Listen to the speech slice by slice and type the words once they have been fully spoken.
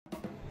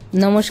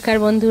नमस्कार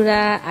बंधुरा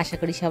आशा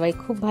करी सबाई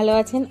खूब भालो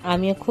आछेन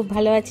आमिও खूब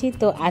भालो आछि।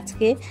 तो आज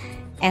के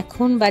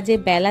এখন বাজে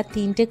বেলা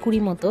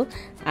 ৩:২০ মতো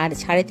আর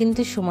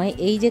 ৩:৩০ সময়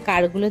এই যে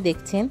কারগুলো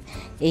দেখছেন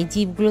এই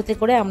জিপগুলোতে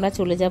করে আমরা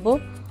চলে যাব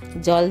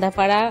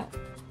জলদাপাড়া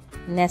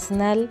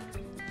ন্যাশনাল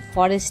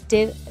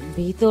ফরেস্টের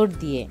ভিতর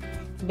দিয়ে।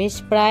 বেশ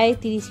প্রায়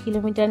 ৩০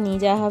 কিলোমিটার নিয়ে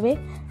যাওয়া হবে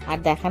আর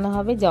দেখানো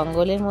হবে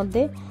জঙ্গলের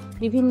মধ্যে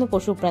বিভিন্ন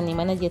পশু প্রাণী,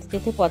 মানে যেতে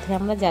যেতে পথে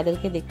আমরা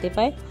যাদেরকে দেখতে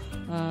পাই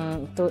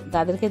তো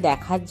তাদেরকে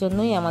দেখার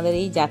জন্যই আমাদের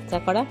এই যাত্রা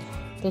করা।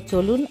 তো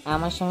চলুন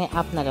আমার সঙ্গে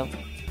আপনারাও।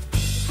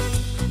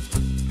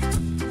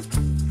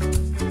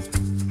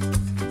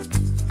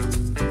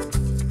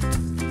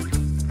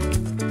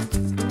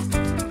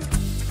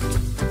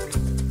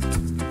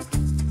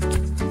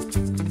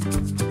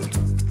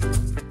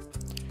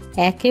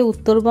 একে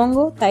উত্তরবঙ্গ,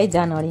 তাই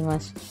জানুয়ারি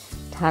মাস,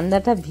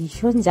 ঠান্ডাটা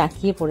ভীষণ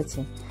জাঁকিয়ে পড়েছে।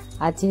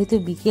 আর যেহেতু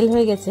বিকেল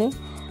হয়ে গেছে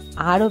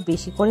আরও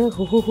বেশি করে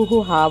হুহু হুহু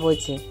হাওয়া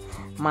বইছে।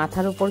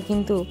 মাথার উপর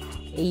কিন্তু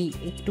এই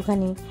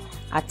একটুখানি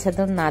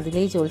আচ্ছাদন না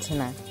দিলেই চলছে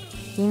না,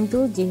 কিন্তু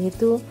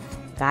যেহেতু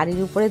গাড়ির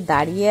উপরে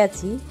দাঁড়িয়ে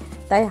আছি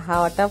তাই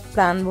হাওয়াটা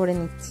প্রাণ ভরে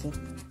নিচ্ছি।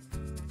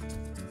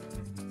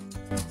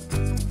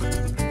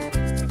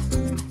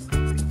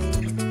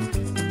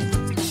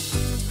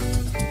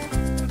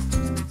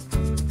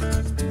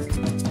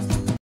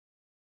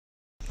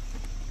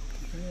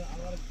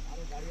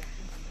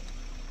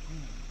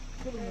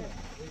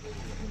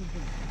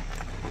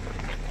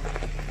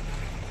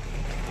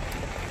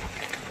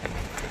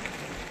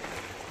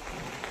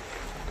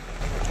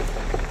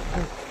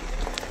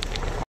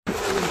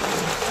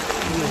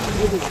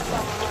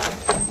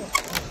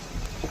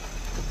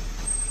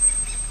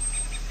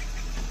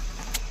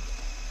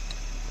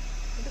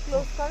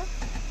 Close करो,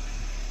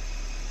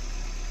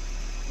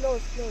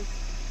 close close।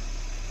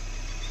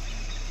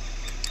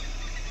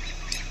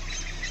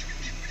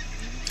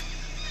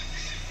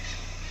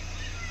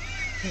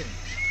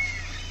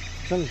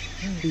 चल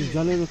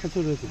जलेर কাছে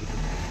রয়েছে,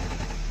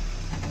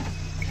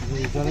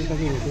 জলের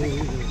কাছে রয়েছে।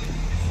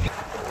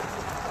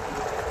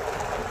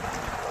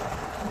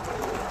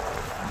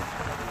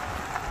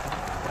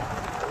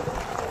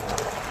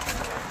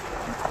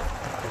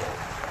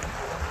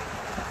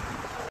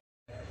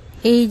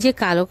 এই যে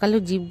কালো কালো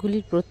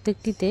জিপগুলির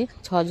প্রত্যেকটিতে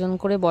 ৬ জন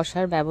করে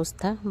বসার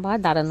ব্যবস্থা বা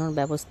দাঁড়ানোর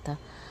ব্যবস্থা।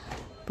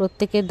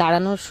 প্রত্যেকের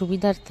দাঁড়ানোর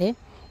সুবিধার্থে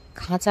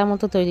খাঁচা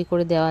মতো তৈরি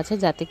করে দেওয়া আছে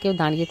যাতে কেউ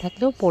দাঁড়িয়ে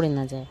থাকলেও পড়ে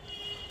না যায়।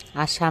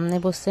 আর সামনে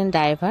বসছেন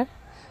ড্রাইভার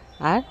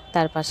আর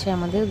তার পাশে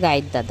আমাদের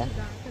গাইড দাদা।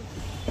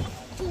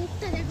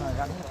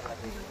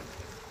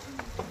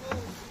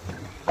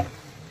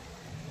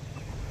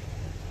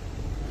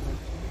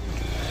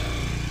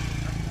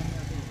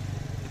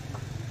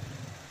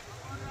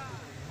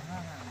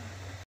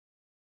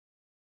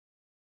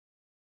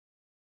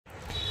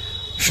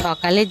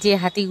 সকালে যে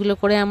হাতিগুলো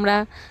করে আমরা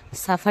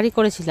সাফারি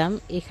করেছিলাম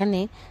এখানে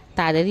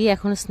তাদেরই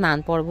এখন স্নান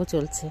পর্ব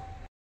চলছে।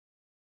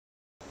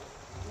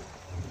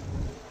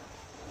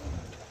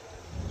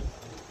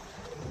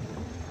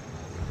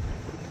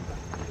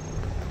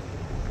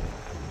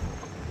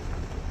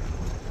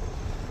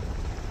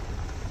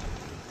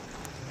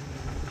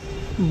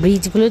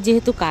 ব্রিজগুলো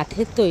যেহেতু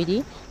কাঠের তৈরি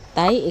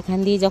তাই এখান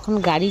দিয়ে যখন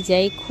গাড়ি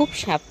যায় খুব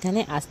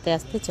সাবধানে আস্তে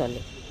আস্তে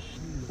চলে।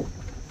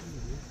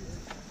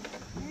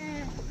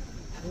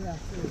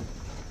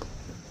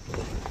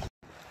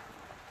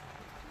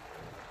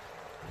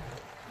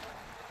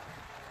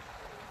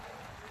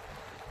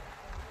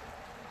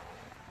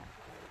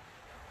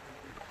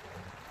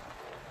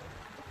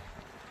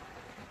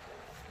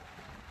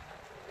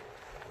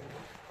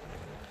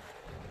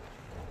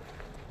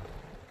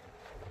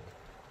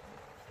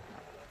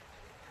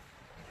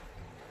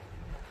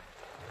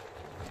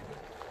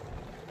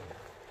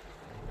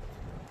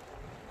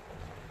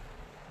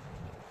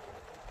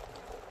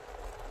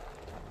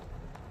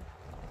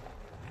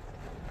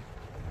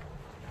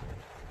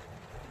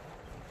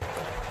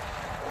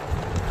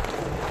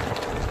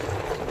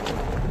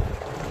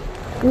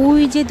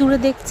 ওই যে দূরে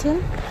দেখছেন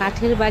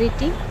কাঠের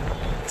বাড়িটি,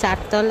 ৪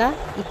 তলা,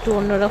 একটু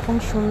অন্যরকম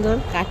সুন্দর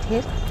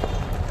কাঠের।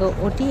 তো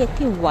ওটি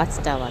একটি ওয়াচ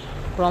টাওয়ার,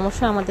 ক্রমশ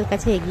আমাদের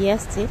কাছে এগিয়ে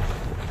আসছে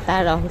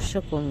তার রহস্য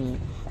কমিয়ে।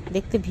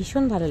 দেখতে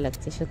ভীষণ ভালো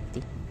লাগছে সত্যি।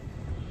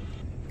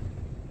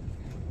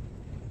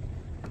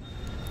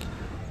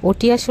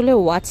 ওটি আসলে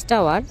ওয়াচ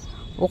টাওয়ার,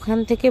 ওখান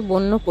থেকে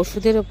বন্য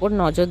পশুদের ওপর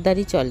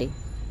নজরদারি চলে।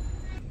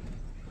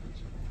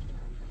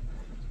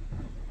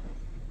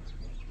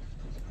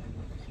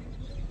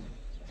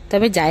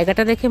 তবে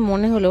জায়গাটা দেখে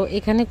মনে হলো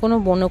এখানে কোনো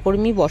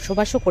বনকর্মী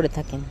বসবাসও করে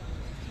থাকেন।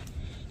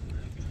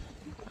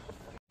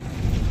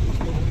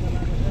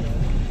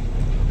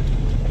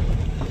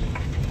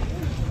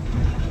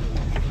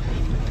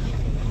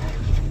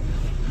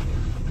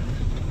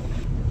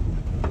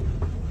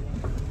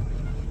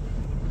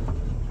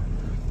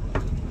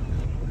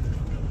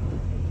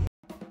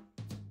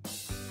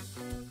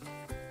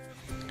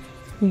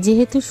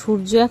 যেহেতু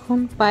সূর্য এখন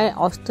প্রায়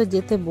অস্ত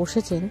যেতে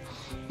বসেছেন,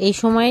 এই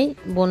সময়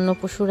বন্য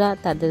পশুরা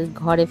তাদের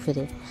ঘরে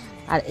ফেরে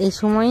আর এই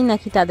সময়ই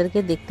নাকি তাদেরকে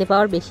দেখতে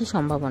পাওয়ার বেশি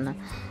সম্ভাবনা।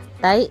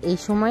 তাই এই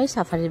সময়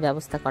সাফারির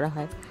ব্যবস্থা করা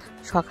হয়।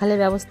 সকালে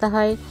ব্যবস্থা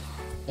হয়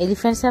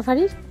এলিফ্যান্ট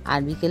সাফারি আর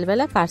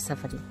বিকেলবেলা কার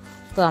সাফারি।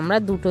 তো আমরা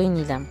দুটোই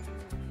নিলাম।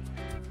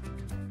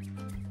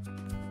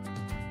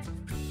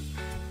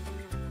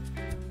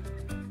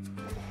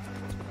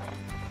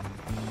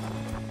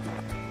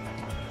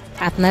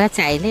 আপনারা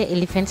চাইলে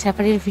এলিফ্যান্ট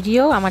সাফারির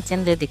ভিডিও আমার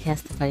চ্যানেলে দেখে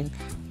আসতে পারেন,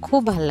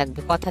 খুব ভালো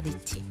লাগবে, কথা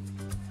দিচ্ছি।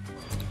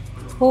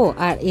 ও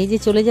আর এই যে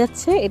চলে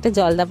যাচ্ছে, এটা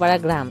জলদাপাড়া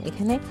গ্রাম।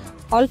 এখানে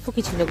অল্প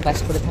কিছু লোক বাস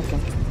করে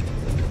থাকেন।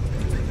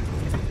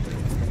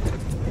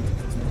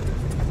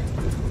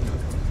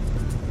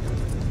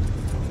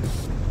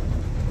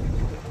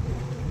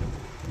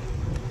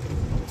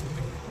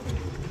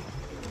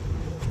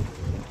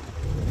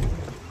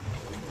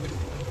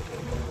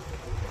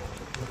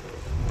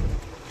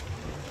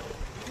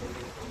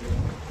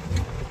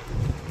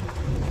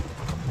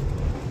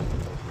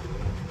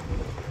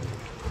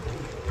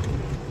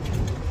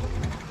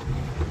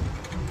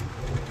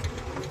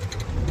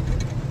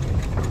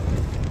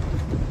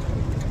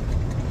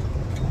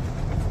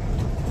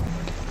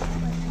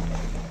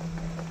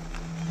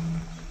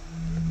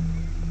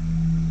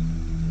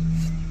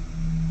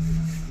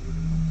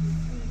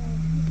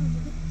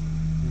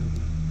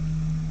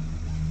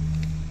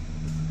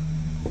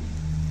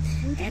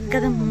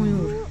 একগাদা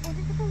ময়ূর।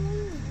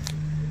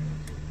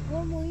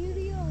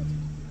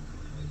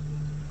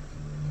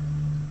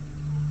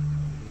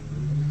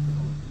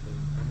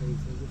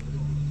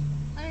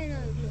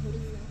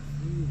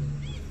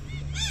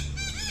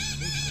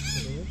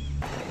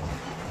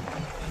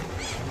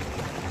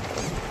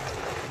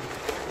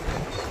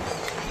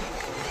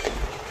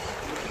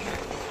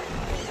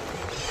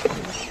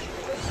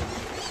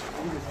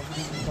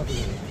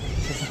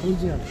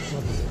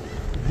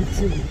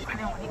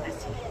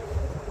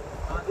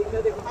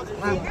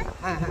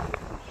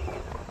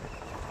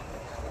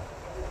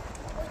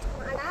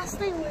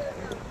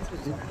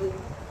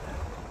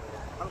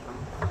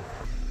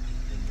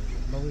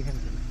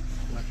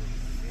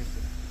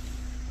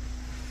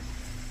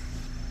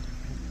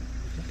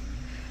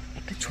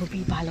 একটা ছবি,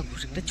 ভালো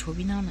করে একটা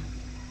ছবি নাও না।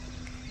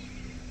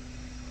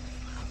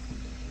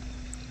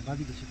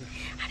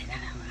 আরে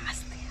দাঁড়া,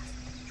 আস্তে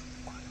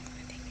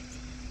আস্তে দেখেছি।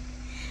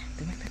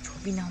 তুমি একটা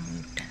ছবি নাও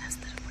ময়ূরটা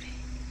রাস্তার উপরে।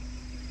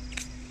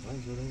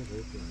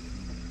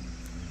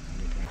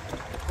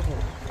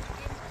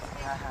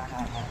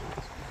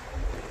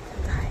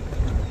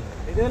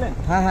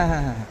 হ্যাঁ হ্যাঁ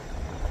হ্যাঁ হ্যাঁ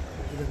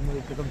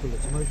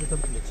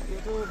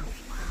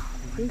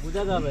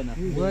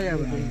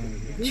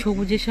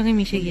সবুজের সঙ্গে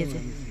মিশে গিয়েছে।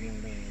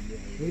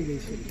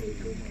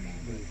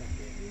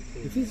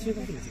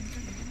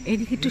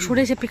 এইদিকে একটু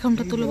সরে এসে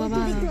পেখমটা তোলো বাবা।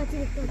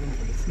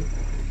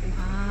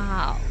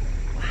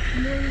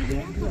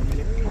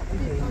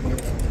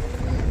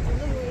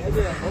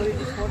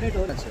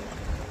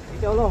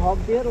 এটা হলো হক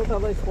ডিয়ার, ওটা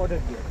হলো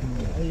স্পটেড ডিয়ার,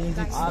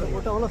 আর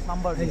ওটা হলো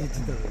সাম্বার ডিয়ার।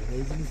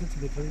 এই জিনিস হচ্ছে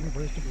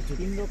ফরেস্টে প্রচুর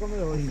 3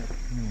 রকমের হরিণ।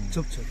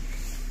 চুপ চুপ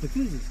দেখতে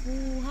পাচ্ছিস?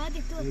 হ্যাঁ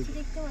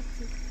দেখতে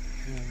পাচ্ছি।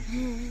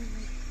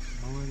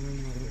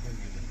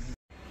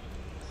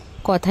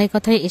 কথায়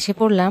কথায় এসে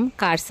পড়লাম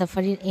কার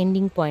সাফারির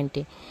এন্ডিং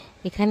পয়েন্টে।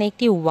 এখানে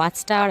একটি ওয়াচ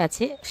টাওয়ার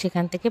আছে,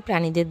 সেখান থেকে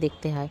প্রাণীদের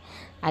দেখতে হয়।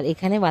 আর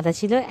এখানে বাঁধা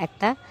ছিল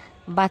একটা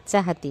বাচ্চা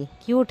হাতি,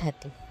 কিউট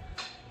হাতি।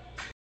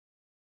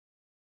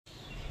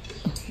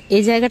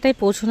 এই জায়গাটায়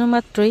পৌঁছানো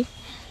মাত্রই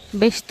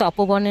বেশ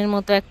তপবনের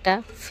মতো একটা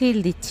ফিল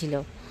দিচ্ছিল।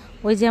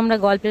 ওই যে আমরা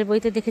গল্পের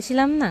বইতে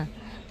দেখেছিলাম না,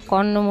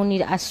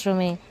 কর্ণমুনির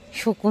আশ্রমে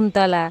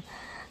শকুন্তলা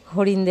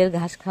হরিণদের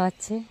ঘাস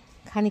খাওয়াচ্ছে,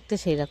 খানিকটা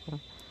সেই রকম।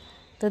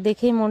 তো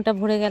দেখেই মনটা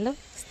ভরে গেল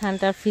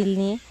স্থানটার ফিল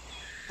নিয়ে।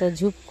 তো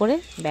ঝুপ করে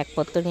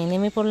ব্যাগপত্র নিয়ে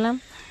নেমে পড়লাম।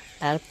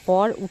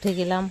 তারপর উঠে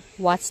গেলাম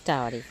ওয়াচ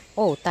টাওয়ারে।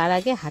 ও তার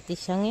আগে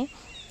হাতির সঙ্গে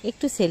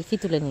একটু সেলফি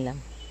তুলে নিলাম।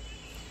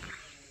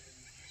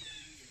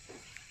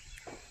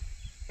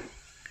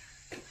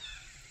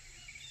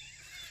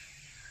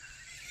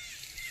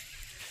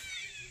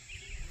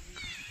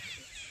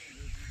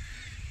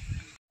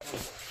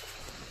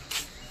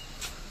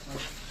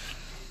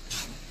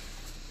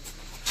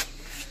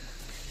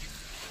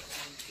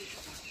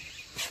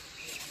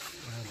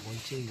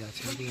 বলছে এই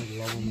গাছের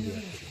লবণ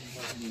দেওয়া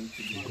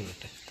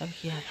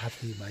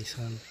হাতি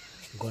বাইসান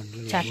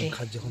গন্ডল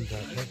খাদ যখন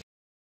দেওয়া।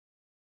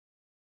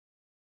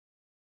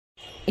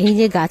 এই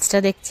যে গাছটা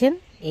দেখছেন,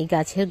 এই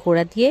গাছের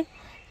গোড়া দিয়ে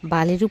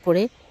বালির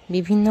উপরে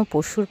বিভিন্ন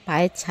পশুর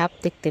পায়ের ছাপ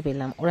দেখতে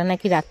পেলাম। ওরা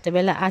নাকি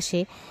রাত্রেবেলা আসে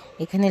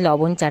এখানে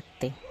লবণ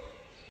চাটতে।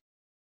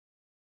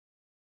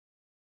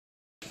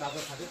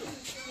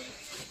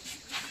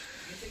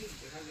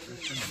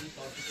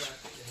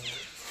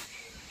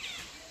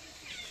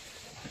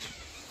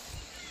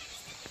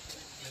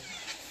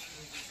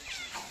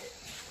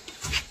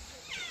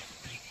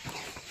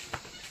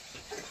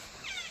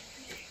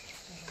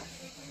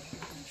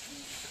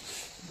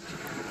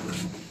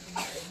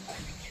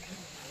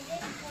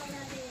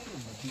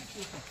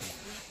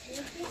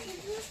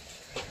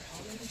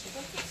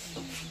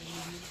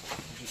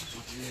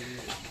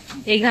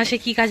 এই ঘাসে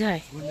কি কাজ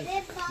হয়?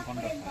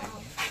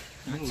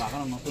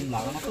 লাগানো নতুন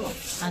লাগানো তো।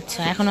 আচ্ছা,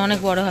 এখন অনেক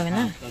বড় হবে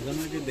না? তার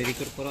জন্য যে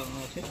ব্যারিকেড করা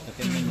আছে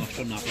যাতে নষ্ট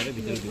না করে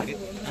ভিতরে ঢুকে।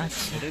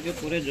 আচ্ছা, এটাকে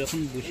পরে যখন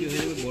বুশি হয়ে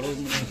যাবে বড় হয়ে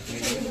যাবে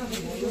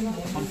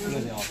তখন খুলে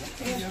দেওয়া হবে।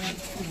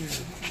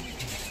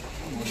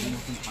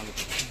 নতুন ভালো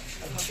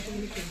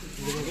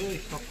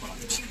স্টক করা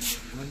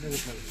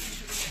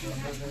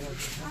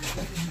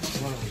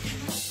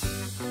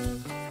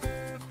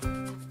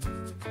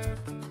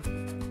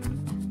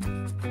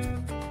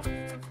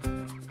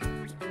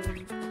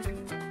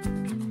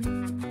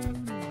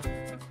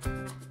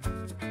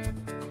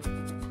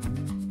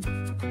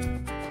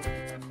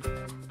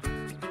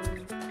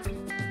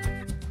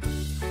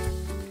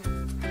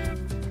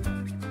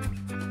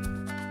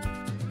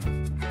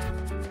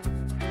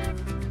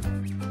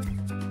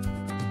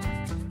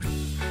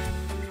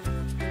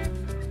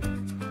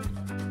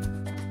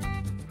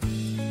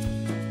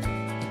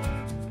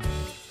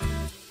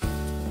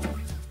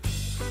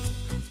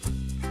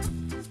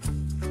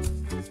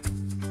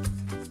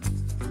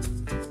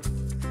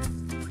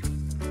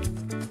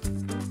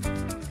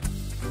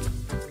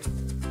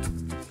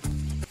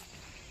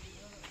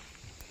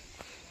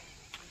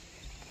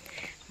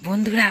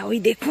বন্ধুরা ওই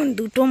দেখুন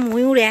দুটো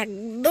ময়ূর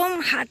একদম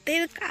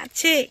হাতের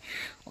কাছে,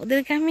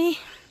 ওদেরকে আমি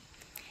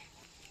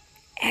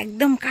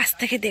একদম কাছ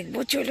থেকে দেখবো।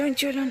 চলুন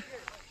চলুন,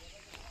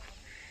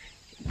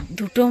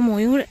 দুটো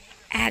ময়ূর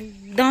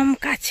একদম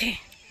কাছে।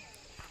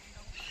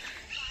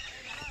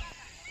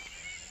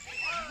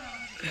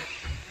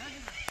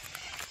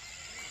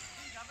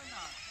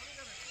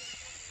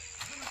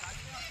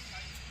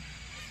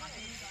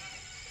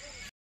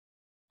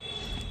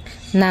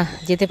 না,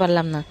 যেতে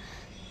পারলাম না।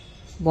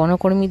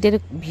 বনকর্মীদের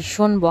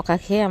ভীষণ বকা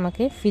খেয়ে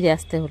আমাকে ফিরে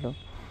আসতে হলো।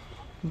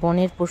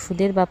 বনের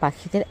পশুদের বা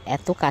পাখিদের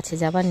এত কাছে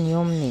যাবার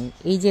নিয়ম নেই।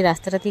 এই যে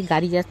রাস্তাটা দিয়ে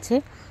গাড়ি যাচ্ছে,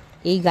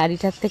 এই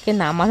গাড়িটার থেকে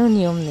নামারও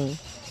নিয়ম নেই।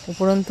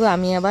 উপরন্তু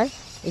আমি আবার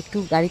একটু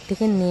গাড়ির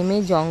থেকে নেমে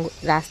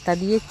রাস্তা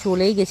দিয়ে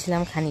চলেই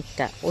গেছিলাম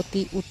খানিকটা,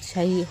 অতি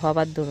উৎসাহী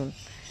হবার দরুন।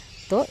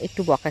 তো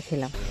একটু বকা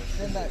খেলাম।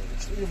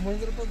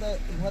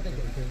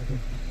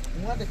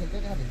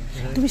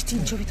 তুমি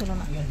স্টিল ছবি তোলো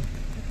না।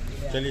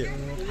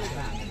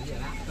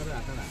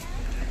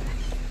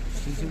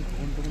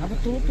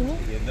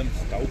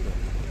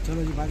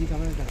 চলো যে বাকি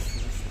ক্যামেরাটা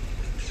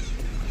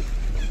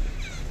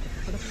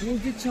ফুল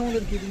দিচ্ছে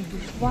আমাদেরকে কিন্তু।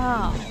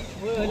 Wow,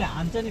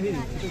 হানচানি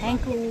very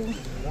thank you,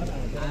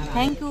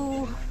 thank you.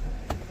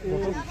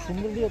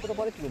 সুন্দর দিয়ে অতটা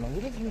পারে ছিল না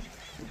বুঝলি।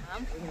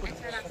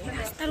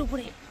 রাস্তার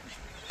উপরে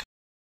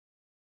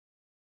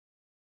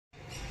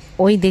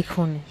ওই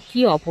দেখুন কি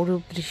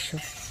অপরূপ দৃশ্য,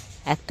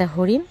 একটা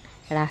হরিণ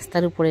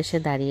রাস্তার উপরে এসে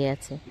দাঁড়িয়ে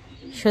আছে।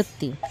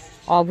 সত্যি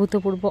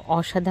অভূতপূর্ব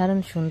অসাধারণ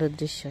সুন্দর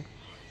দৃশ্য।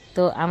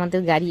 তো আমাদের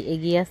গাড়ি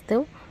এগিয়ে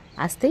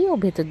আসতেই ও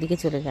ভেতর দিকে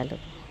চলে গেল।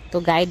 তো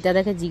গাইড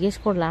দাদাকে জিজ্ঞেস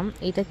করলাম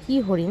এটা কি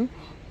হরিণ।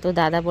 তো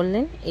দাদা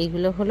বললেন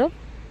এইগুলো হলো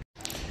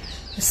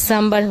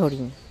সাম্বার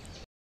হরিণ।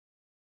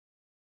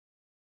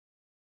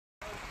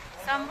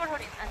 সাম্বার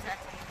হরিণ, আচ্ছা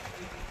আচ্ছা।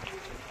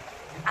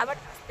 আবার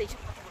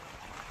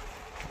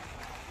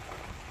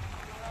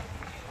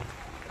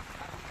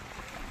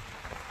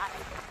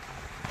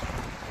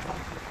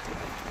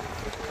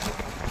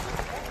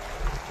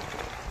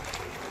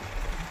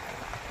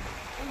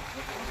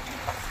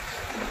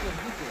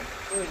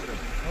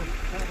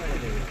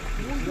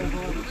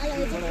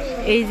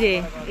এই যে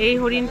এই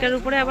হরিণটার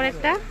উপরে আবার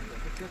একটা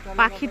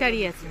পাখি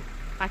দাঁড়িয়ে আছে,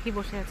 পাখি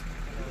বসে আছে।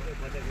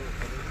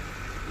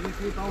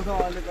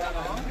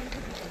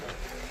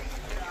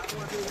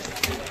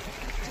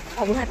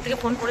 বাবুর হাত থেকে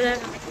ফোন পড়ে যায়।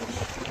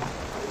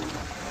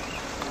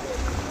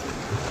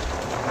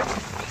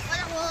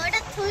 ওটা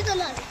ছবি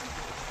তোলা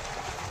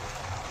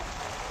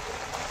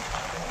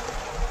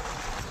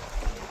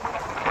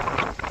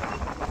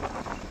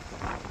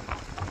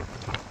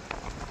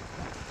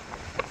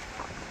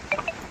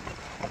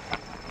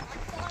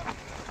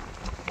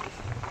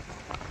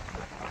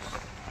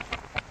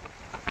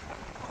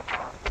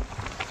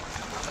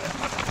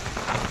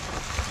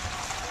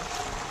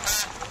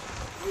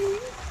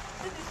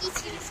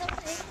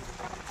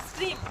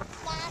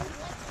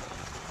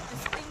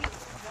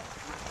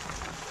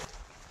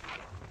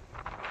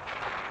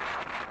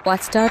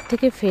ওয়াচ টাওয়ার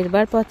থেকে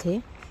ফেরবার পথে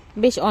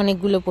বেশ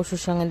অনেকগুলো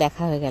পশুর সঙ্গে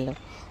দেখা হয়ে গেল।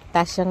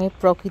 তার সঙ্গে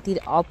প্রকৃতির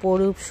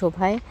অপরূপ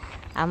শোভায়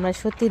আমরা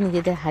সত্যি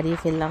নিজেদের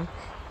হারিয়ে ফেললাম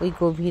ওই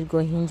গভীর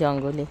গহীন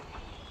জঙ্গলে।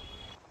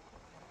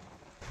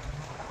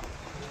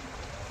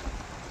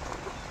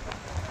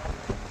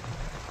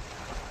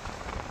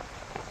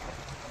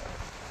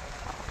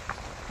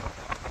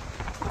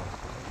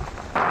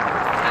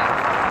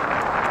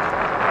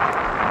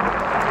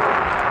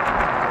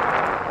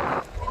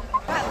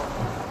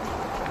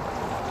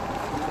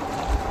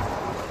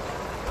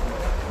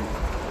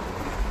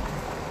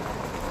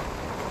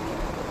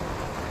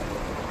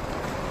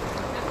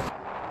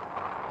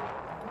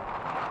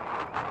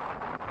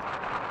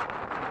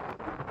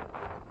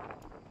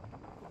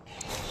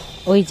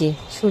 ওই যে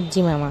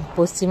সূর্যি মামা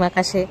পশ্চিম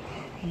আকাশে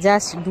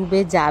জাস্ট ডুবে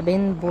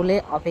যাবেন বলে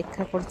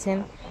অপেক্ষা করছেন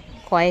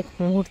কয়েক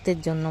মুহূর্তের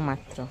জন্য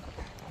মাত্র।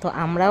 তো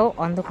আমরাও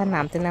অন্ধকার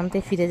নামতে নামতে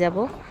ফিরে যাব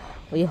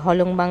ওই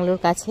হলং বাংলোর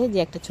কাছে, যে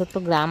একটা ছোট্ট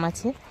গ্রাম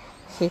আছে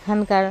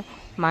সেখানকার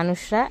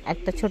মানুষরা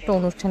একটা ছোট্ট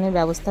অনুষ্ঠানের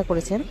ব্যবস্থা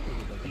করেছেন।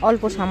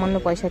 অল্প সামান্য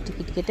পয়সার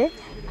টিকিট কেটে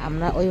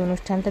আমরা ওই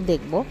অনুষ্ঠানটা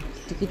দেখব।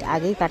 টিকিট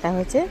আগেই কাটা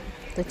হয়েছে।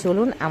 তো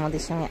চলুন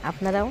আমাদের সঙ্গে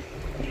আপনারাও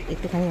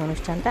একটুখানি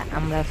অনুষ্ঠানটা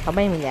আমরা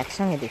সবাই মিলে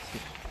একসঙ্গে দেখি।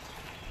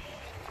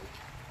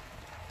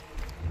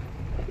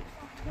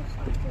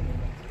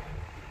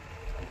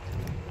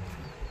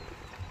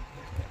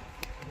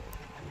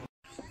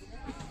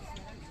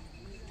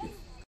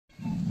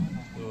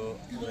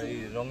 এই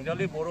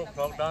রংজালি বড়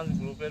ফ্রক ডান্স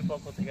গ্রুপের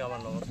পক্ষ থেকে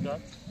আমার নমস্কার।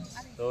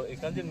 তো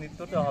এখানে যে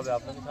নৃত্যটা হবে,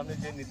 আপনাদের সামনে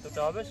যে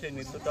নৃত্যটা হবে সেই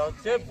নৃত্যটা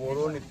হচ্ছে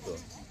বড়ো নৃত্য।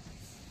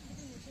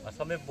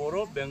 আসামে বড়ো,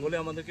 বেঙ্গলে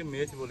আমাদেরকে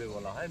মেচ বলে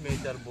বলা হয়।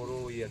 মেচ আর বড়ো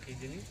ওই একই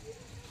জিনিস।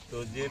 তো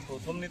যে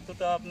প্রথম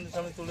নৃত্যটা আপনাদের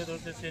সামনে তুলে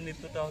ধরছে সেই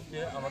নৃত্যটা হচ্ছে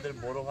আমাদের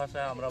বড়ো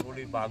ভাষায় আমরা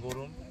বলি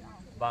বাগরুম,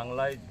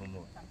 বাংলায়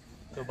ঝুমুর।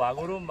 তো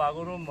বাগরুম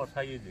বাগরুম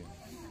মশাইয়ে দিন,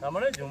 তার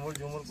মানে ঝুমুর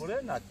ঝুমুর করে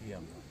নাচি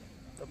আমরা।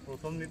 তো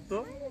প্রথম নৃত্য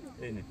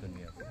এই নৃত্য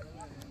নিয়ে আসে।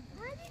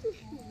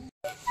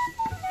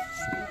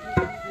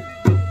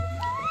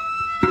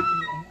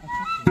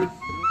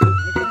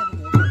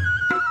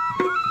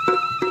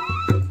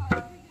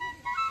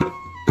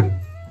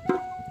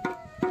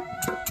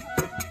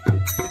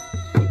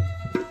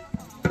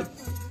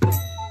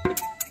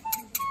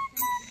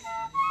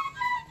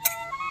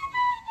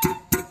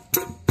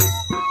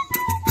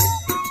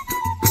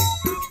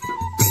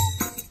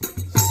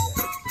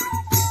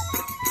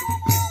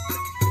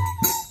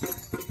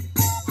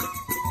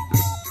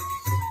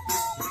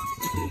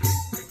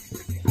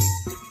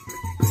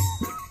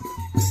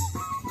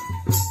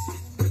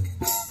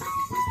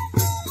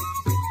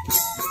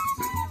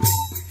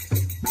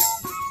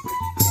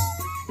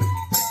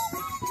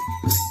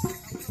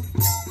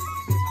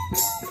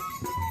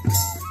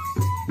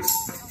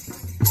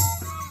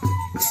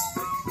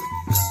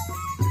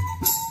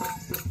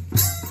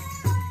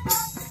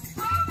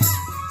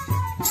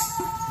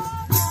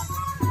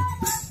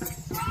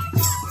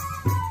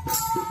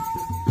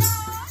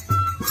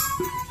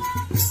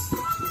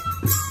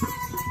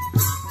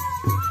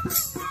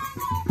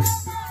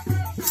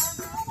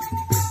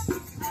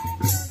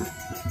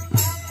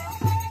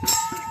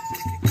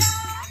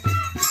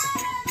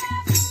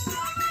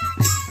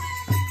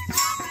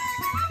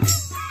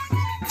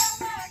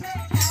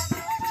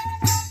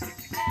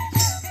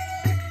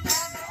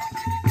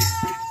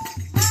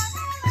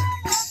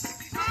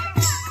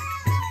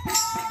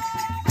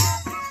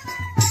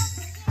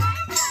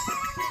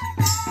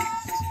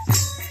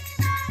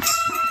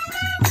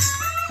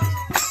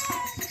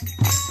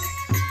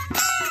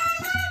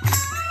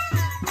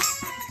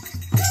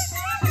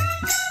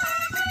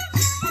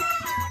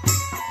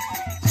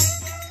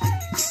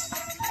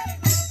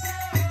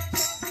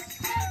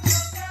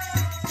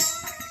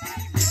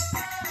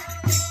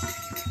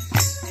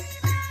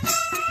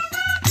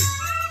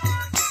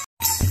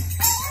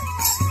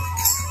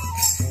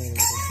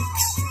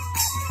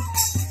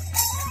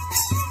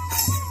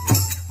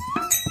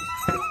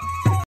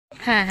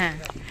 হ্যাঁ হ্যাঁ,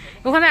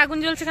 ওখানে আগুন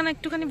জ্বলছে কেন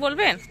একটুখানি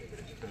বলবেন?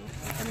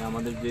 এখানে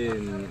আমাদের যে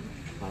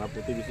পাড়া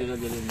প্রতিবেশীরা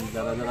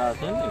যারা যারা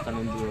আছেন, এখানে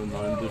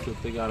ধরেন 200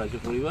 থেকে 250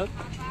 পরিবার,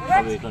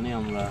 তবে এখানে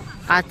আমরা।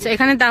 আচ্ছা,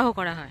 এখানে দাহ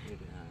করা হয়।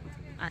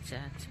 আচ্ছা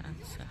আচ্ছা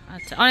আচ্ছা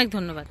আচ্ছা, অনেক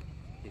ধন্যবাদ।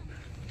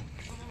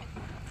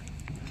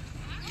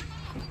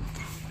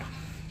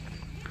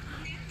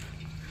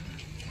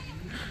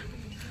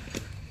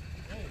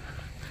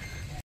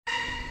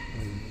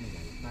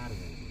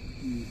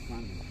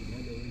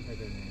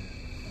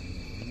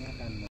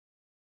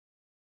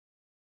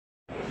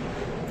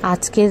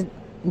 আজকের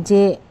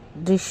যে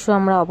দৃশ্য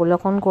আমরা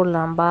অবলোকন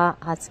করলাম বা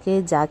আজকে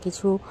যা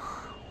কিছু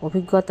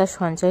অভিজ্ঞতা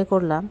সঞ্চয়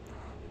করলাম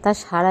তা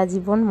সারা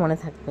জীবন মনে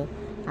থাকবে।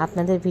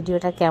 আপনাদের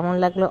ভিডিওটা কেমন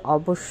লাগলো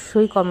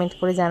অবশ্যই কমেন্ট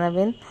করে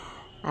জানাবেন,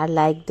 আর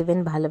লাইক দেবেন,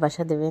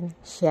 ভালোবাসা দেবেন,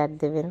 শেয়ার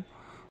দেবেন।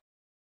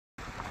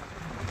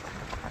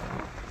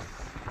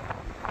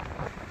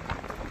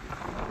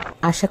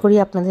 আশা করি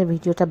আপনাদের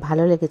ভিডিওটা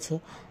ভালো লেগেছে।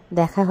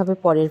 দেখা হবে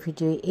পরের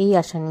ভিডিও, এই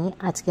আশা নিয়ে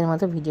আজকের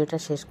মতো ভিডিওটা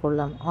শেষ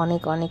করলাম।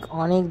 অনেক অনেক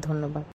অনেক ধন্যবাদ।